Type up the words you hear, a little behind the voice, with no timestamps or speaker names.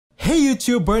Hey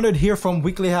YouTube, Bernard here from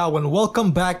Weekly How and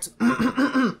welcome back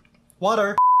to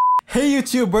water. Hey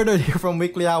YouTube, Bernard here from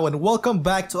Weekly How and welcome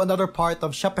back to another part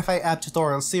of Shopify app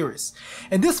tutorial series.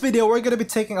 In this video, we're going to be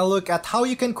taking a look at how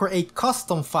you can create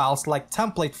custom files like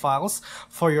template files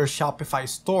for your Shopify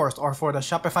stores or for the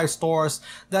Shopify stores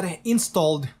that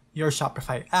installed your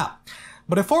Shopify app.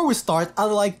 But before we start, I'd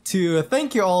like to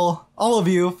thank you all of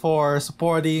you for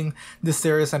supporting this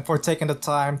series and for taking the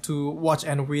time to watch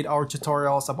and read our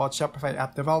tutorials about Shopify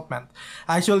app development.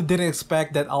 I actually didn't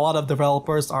expect that a lot of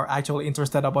developers are actually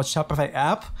interested about Shopify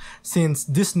app, since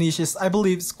this niche is, I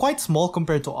believe, is quite small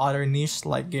compared to other niches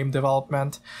like game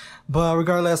development. But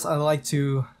regardless, I'd like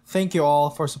to thank you all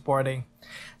for supporting.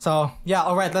 So yeah,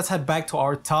 alright, let's head back to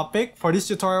our topic. For this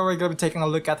tutorial, we're going to be taking a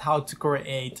look at how to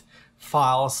create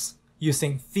files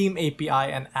using Theme API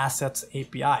and Assets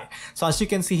API. So as you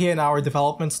can see here in our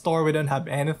development store, we don't have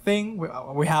anything.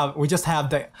 We just have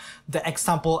the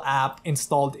example app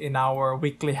installed in our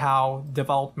Weekly How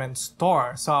development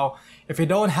store. So if you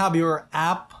don't have your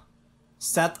app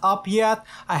set up yet,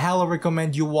 I highly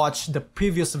recommend you watch the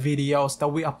previous videos that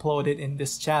we uploaded in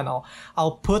this channel.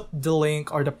 I'll put the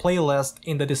link or the playlist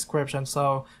in the description,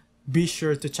 so be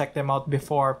sure to check them out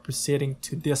before proceeding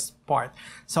to this part.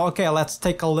 So okay, let's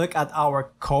take a look at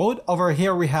our code. Over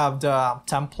here we have the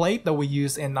template that we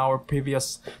used in our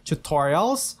previous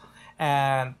tutorials,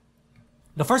 and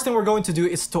the first thing we're going to do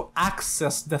is to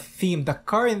access the theme, the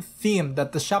current theme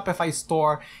that the Shopify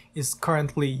store is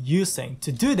currently using.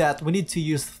 To do that, we need to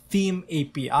use Theme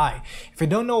API. If you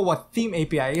don't know what Theme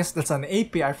API is, that's an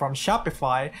API from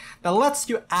Shopify that lets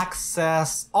you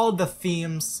access all the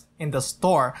themes in the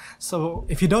store. So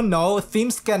if you don't know,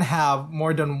 themes can have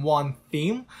more than one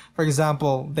theme. For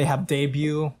example, they have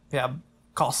debut, they have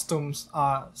costumes,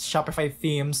 Shopify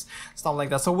themes, stuff like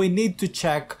that. So we need to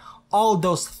check all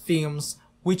those themes,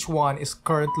 which one is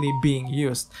currently being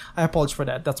used. I apologize for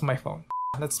that, that's my phone.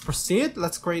 Let's proceed.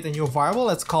 Let's create a new variable.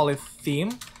 Let's call it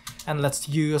theme. And let's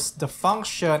use the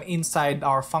function inside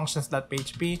our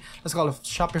functions.php. Let's call it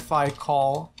Shopify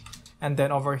call. And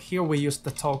then over here we use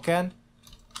the token.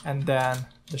 And then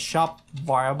the shop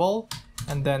variable.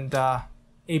 And then the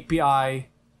API,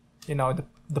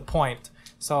 the point.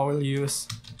 So we'll use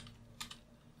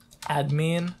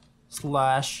admin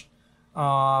slash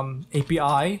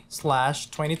API slash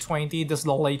 2020. This is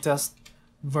the latest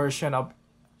version of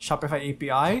Shopify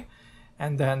API.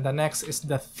 And then the next is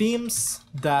the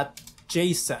themes.json.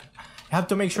 You have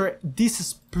to make sure this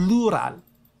is plural,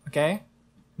 okay,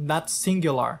 not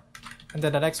singular. And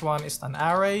then the next one is an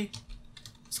array.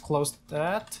 Let's close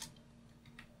that.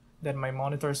 Then my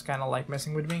monitor is kind of like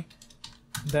messing with me.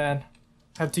 Then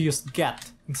I have to use get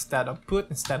instead of put,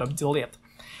 instead of delete.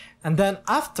 And then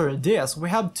after this, we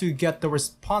have to get the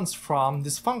response from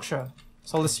this function.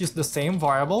 So let's use the same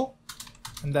variable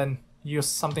and then use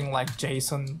something like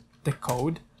JSON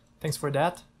decode. Thanks for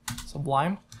that,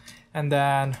 Sublime. And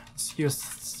then let's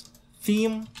use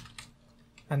theme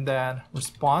and then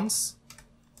response,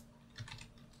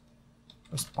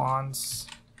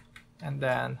 and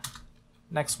then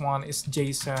next one is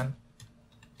JSON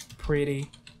print,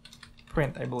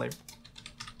 I believe.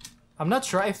 I'm not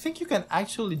sure. I think you can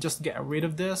actually just get rid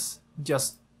of this.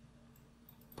 Just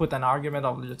put an argument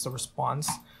of just a response.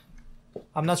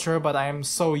 I'm not sure, but I am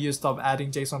so used to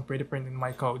adding JSON print in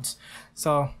my codes.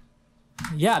 So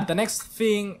yeah, the next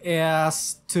thing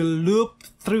is to loop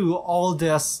through all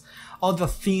the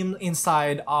theme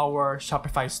inside our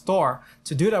Shopify store.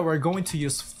 To do that, we're going to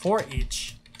use for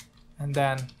each and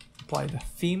then apply the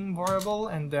theme variable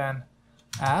and then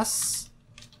as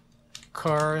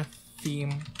cur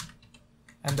theme.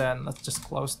 And then let's just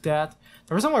close that.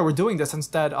 The reason why we're doing this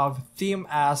instead of theme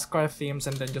as cur themes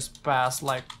and then just pass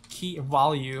like key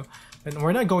value, and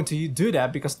we're not going to do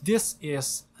that because this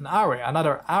is an array,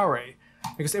 another array.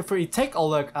 Because if we take a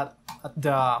look at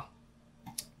the,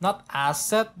 not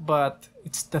asset, but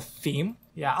it's the theme.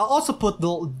 Yeah, I'll also put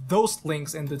those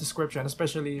links in the description,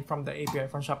 especially from the API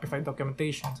from Shopify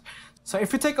documentation. So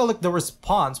if you take a look at the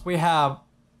response, we have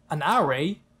an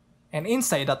array, and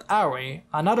inside that array,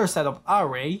 another set of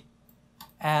array,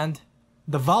 and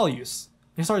the values.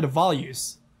 These are the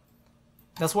values.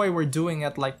 That's why we're doing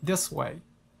it like this way.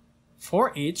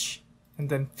 For each, and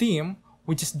then theme,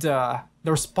 which is the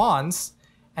response,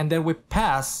 and then we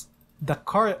pass the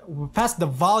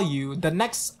value, the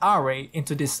next array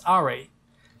into this array.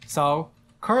 So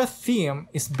cur theme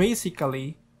is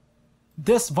basically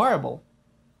this variable,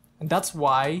 and that's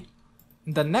why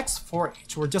in the next for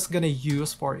each, we're just gonna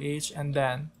use for each and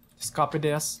then just copy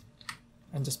this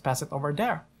and just pass it over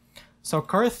there. So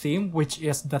cur theme, which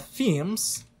is the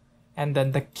themes, and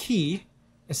then the key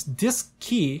is this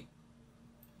key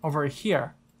over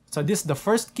here. So this is the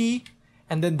first key,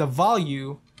 and then the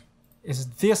value is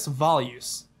this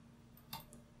values.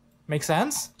 Make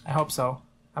sense? I hope so.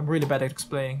 I'm really bad at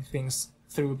explaining things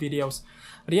through videos.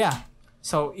 But yeah,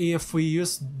 so if we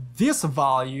use these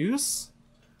values,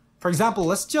 for example,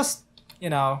 let's just,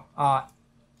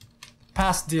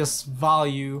 pass this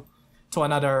value to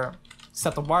another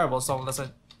set of variables. So let's say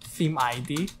theme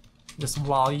ID, this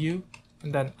value,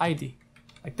 and then ID,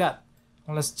 like that.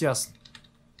 And let's just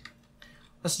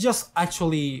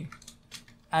actually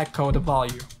echo the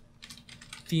value,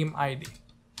 theme ID.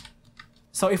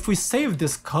 So if we save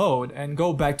this code and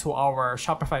go back to our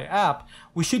Shopify app,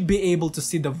 we should be able to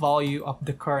see the value of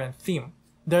the current theme.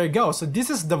 There you go. So this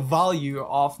is the value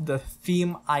of the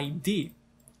theme ID.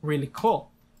 Really cool.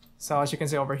 So as you can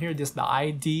see over here, this is the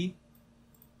ID,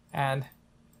 and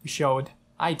we showed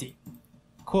ID.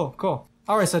 Cool, cool.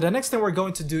 Alright, so the next thing we're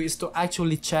going to do is to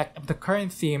actually check if the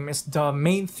current theme is the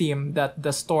main theme that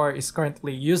the store is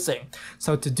currently using.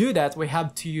 So to do that, we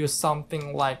have to use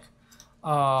something like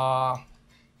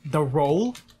the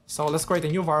role. So let's create a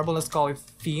new variable. Let's call it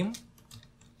theme.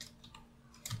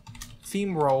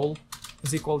 Theme role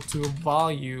is equal to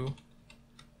value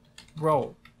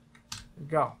role. There we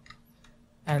go.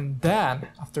 And then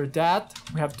after that,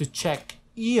 we have to check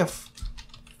if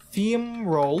theme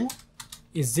role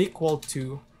is equal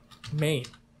to main.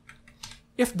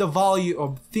 If the value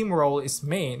of theme role is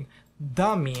main,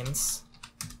 that means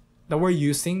that we're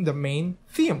using the main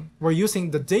theme. We're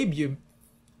using the debut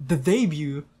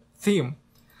theme.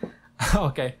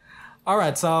 Okay.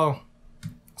 Alright, so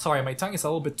sorry, my tongue is a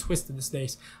little bit twisted these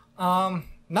days. Now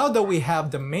that we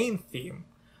have the main theme,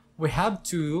 we have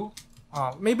to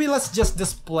maybe let's just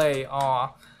display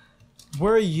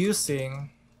we're using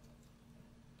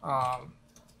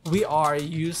we are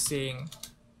using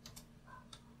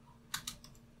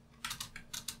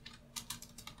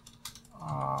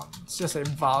it's just a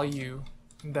value,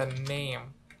 the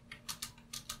name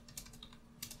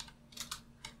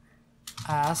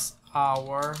as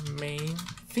our main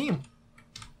theme,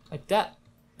 like that.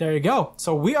 There you go.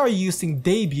 So we are using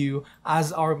debut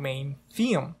as our main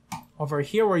theme. Over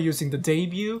here we're using the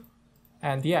debut,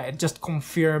 and yeah, it just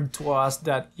confirmed to us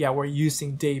that yeah, we're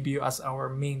using debut as our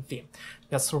main theme.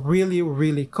 That's really,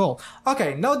 really cool.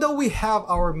 Okay, now that we have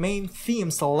our main theme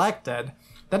selected,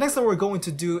 the next thing we're going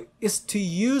to do is to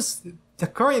use the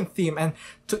current theme and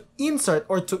to insert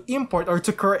or to import or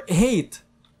to create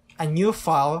a new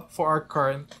file for our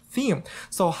current theme.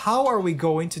 So how are we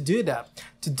going to do that?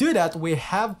 To do that, we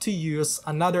have to use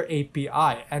another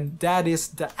API, and that is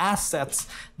the assets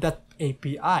that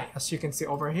API. As you can see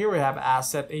over here, we have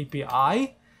asset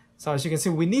API. So as you can see,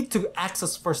 we need to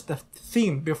access first the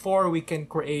theme before we can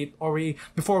create or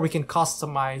before we can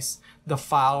customize the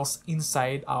files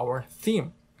inside our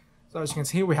theme. So as you can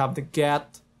see here, we have the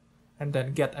get, and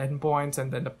then get endpoints,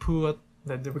 and then the put.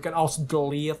 Then we can also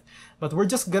delete, but we're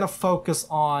just gonna focus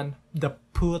on the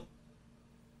put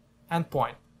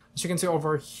endpoint. As you can see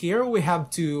over here, we have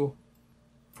to,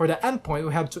 for the endpoint,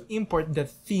 we have to import the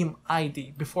theme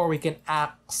ID before we can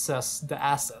access the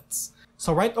assets.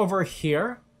 So right over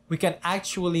here, we can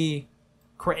actually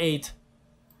create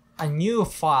a new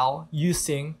file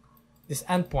using this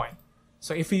endpoint.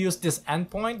 So if we use this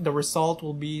endpoint, the result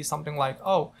will be something like,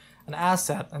 oh, an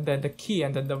asset, and then the key,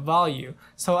 and then the value.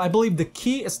 So I believe the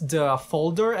key is the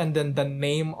folder, and then the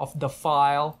name of the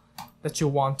file that you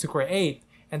want to create.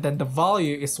 And then the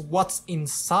value is what's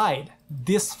inside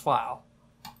this file.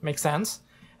 Make sense?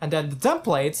 And then the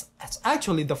templates, it's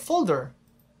actually the folder.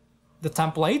 The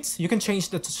templates, you can change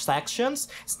the sections,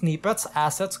 snippets,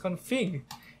 assets, config.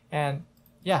 And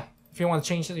yeah, if you want to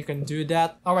change it, you can do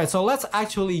that. Alright, so let's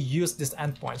actually use this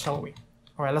endpoint, shall we?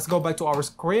 Alright, let's go back to our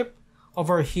script.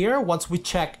 Over here, once we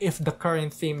check if the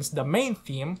current theme is the main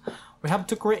theme, we have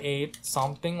to create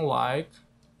something like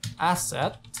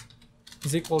asset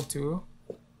is equal to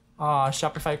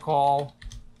Shopify call,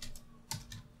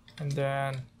 and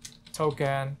then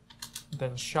token,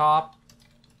 then shop,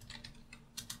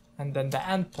 and then the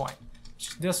endpoint, which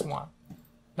is this one.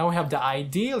 Now we have the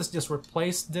ID. Let's just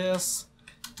replace this,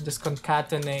 just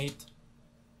concatenate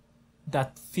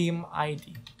that theme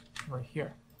ID right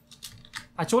here.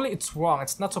 Actually, it's wrong.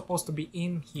 It's not supposed to be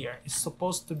in here. It's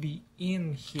supposed to be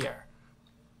in here,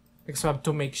 because we have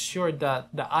to make sure that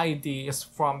the ID is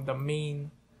from the main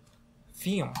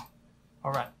theme.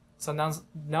 Alright, so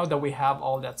now that we have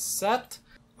all that set.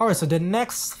 Alright, so the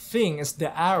next thing is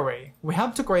the array. We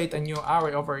have to create a new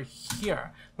array over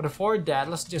here. But before that,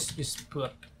 let's just use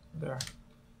put there.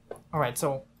 Alright,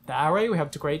 so the array, we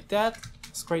have to create that.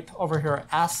 Let's create over here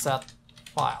asset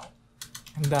file.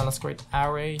 And then let's create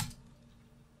array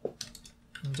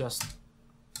And just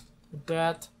do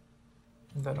that.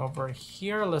 And then over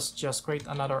here, let's just create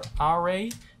another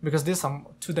array because this is a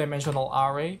two-dimensional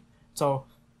array. So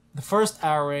the first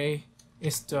array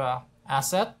is the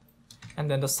asset,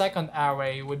 and then the second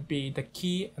array would be the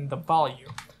key and the value.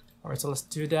 All right, so let's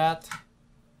do that.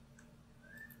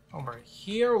 Over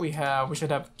here we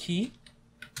should have key,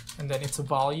 and then it's a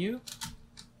value.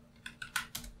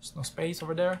 There's no space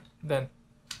over there. Then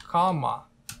comma,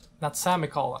 not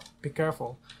semicolon. Be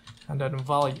careful. And then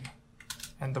value,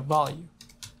 and the value.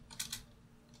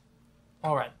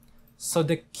 All right. So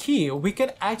the key, we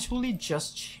can actually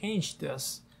just change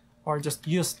this, or just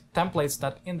use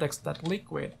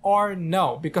templates.index.liquid, or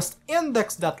no, because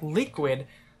index.liquid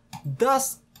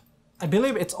does, I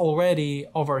believe it's already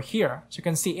over here. So you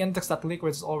can see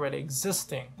index.liquid is already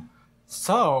existing.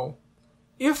 So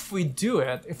if we do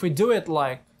it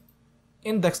like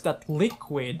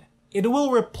index.liquid, it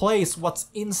will replace what's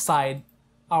inside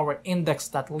our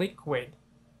index.liquid.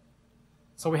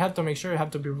 So we have to make sure, you have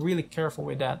to be really careful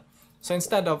with that. So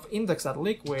instead of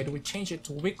index.liquid, we change it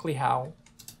to weeklyhow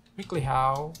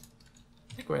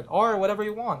liquid, or whatever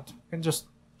you want. You can just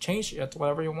change it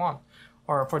whatever you want.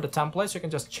 Or for the templates, you can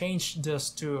just change this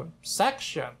to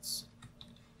sections.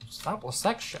 Sample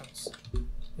sections.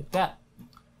 Like that.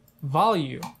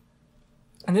 Value.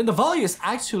 And then the value is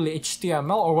actually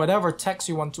HTML or whatever text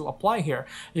you want to apply here.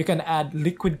 You can add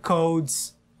liquid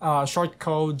codes, short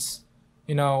codes,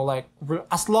 you know, like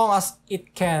as long as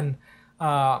it can,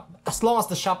 as long as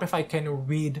the Shopify can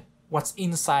read what's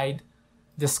inside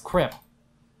the script.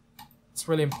 It's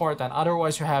really important.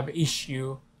 Otherwise, you have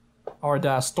issue, or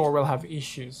the store will have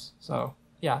issues. So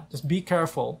yeah, just be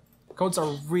careful. Codes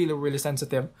are really, really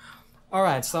sensitive. All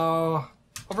right, so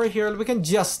over here we can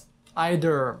just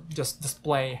either just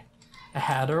display a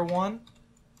header one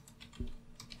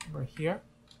over here.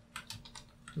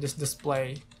 Just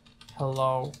display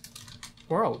hello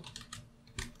world.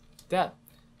 That.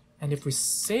 And if we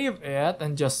save it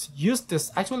and just use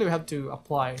this, actually we have to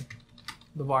apply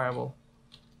the variable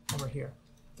over here.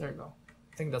 There you go.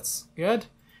 I think that's good.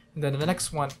 And then the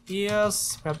next one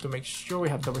is, we have to make sure we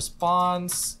have the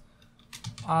response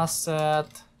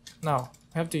asset. No,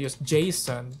 we have to use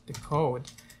JSON, the code,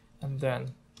 and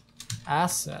then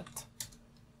asset,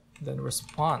 then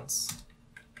response,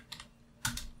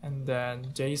 and then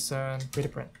JSON pretty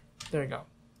print. There you go.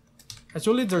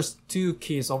 Actually, there's two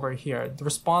keys over here, the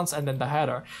response and then the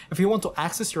header. If you want to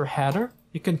access your header,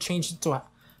 you can change it to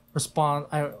response.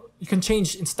 You can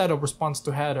change instead of response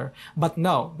to header, but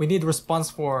no, we need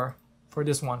response for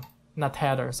this one, not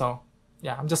header. So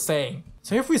yeah, I'm just saying.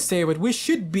 So if we save it, we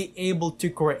should be able to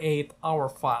create our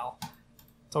file.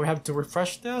 So we have to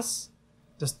refresh this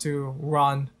just to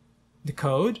run the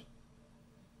code.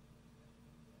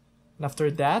 And after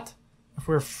that, if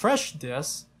we refresh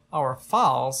this, our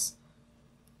files,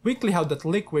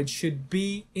 weeklyhow.liquid should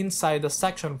be inside the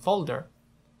section folder.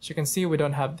 As you can see, we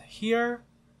don't have here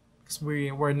because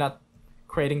we're not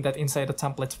creating that inside the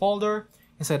templates folder.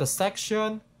 Inside the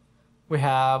section, we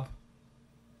have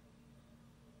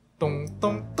oh,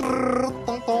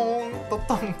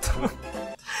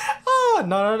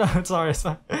 no, sorry.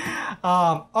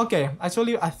 Okay,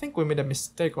 actually, I think we made a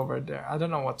mistake over there. I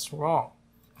don't know what's wrong.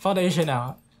 Foundation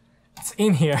now, it's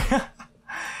in here.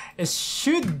 It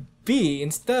should be,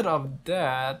 instead of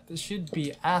that, it should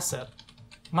be asset.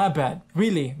 My bad,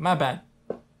 really, my bad.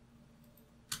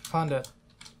 Found it.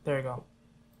 There you go.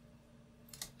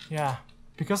 Yeah,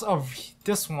 because of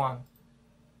this one.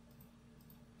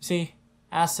 See,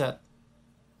 asset.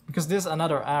 Because this is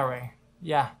another array.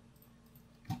 Yeah,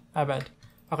 my bad.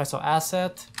 Okay, so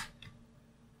asset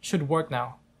should work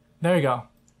now. There you go.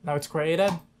 Now it's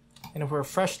created. And if we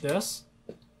refresh this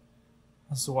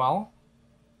as well,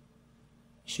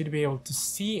 you should be able to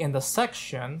see in the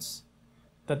sections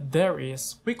that there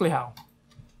is weeklyhow.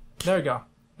 There you go.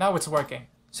 Now it's working.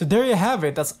 So there you have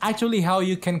it. That's actually how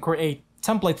you can create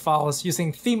template files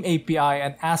using Theme API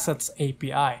and Assets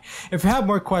API. If you have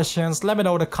more questions, let me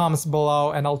know in the comments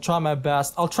below and I'll try my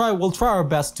best. We'll try our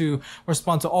best to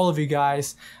respond to all of you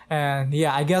guys. And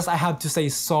yeah, I guess I have to say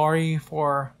sorry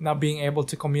for not being able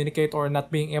to communicate or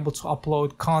not being able to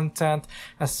upload content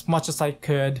as much as I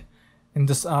could in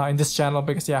this channel,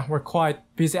 because yeah, we're quite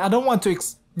busy. I don't want to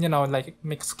like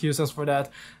make excuses for that,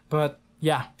 but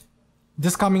yeah,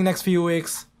 this coming next few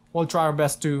weeks, we'll try our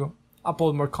best to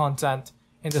upload more content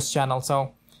in this channel.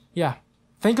 So yeah,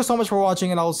 thank you so much for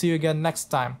watching and I'll see you again next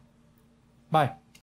time. Bye.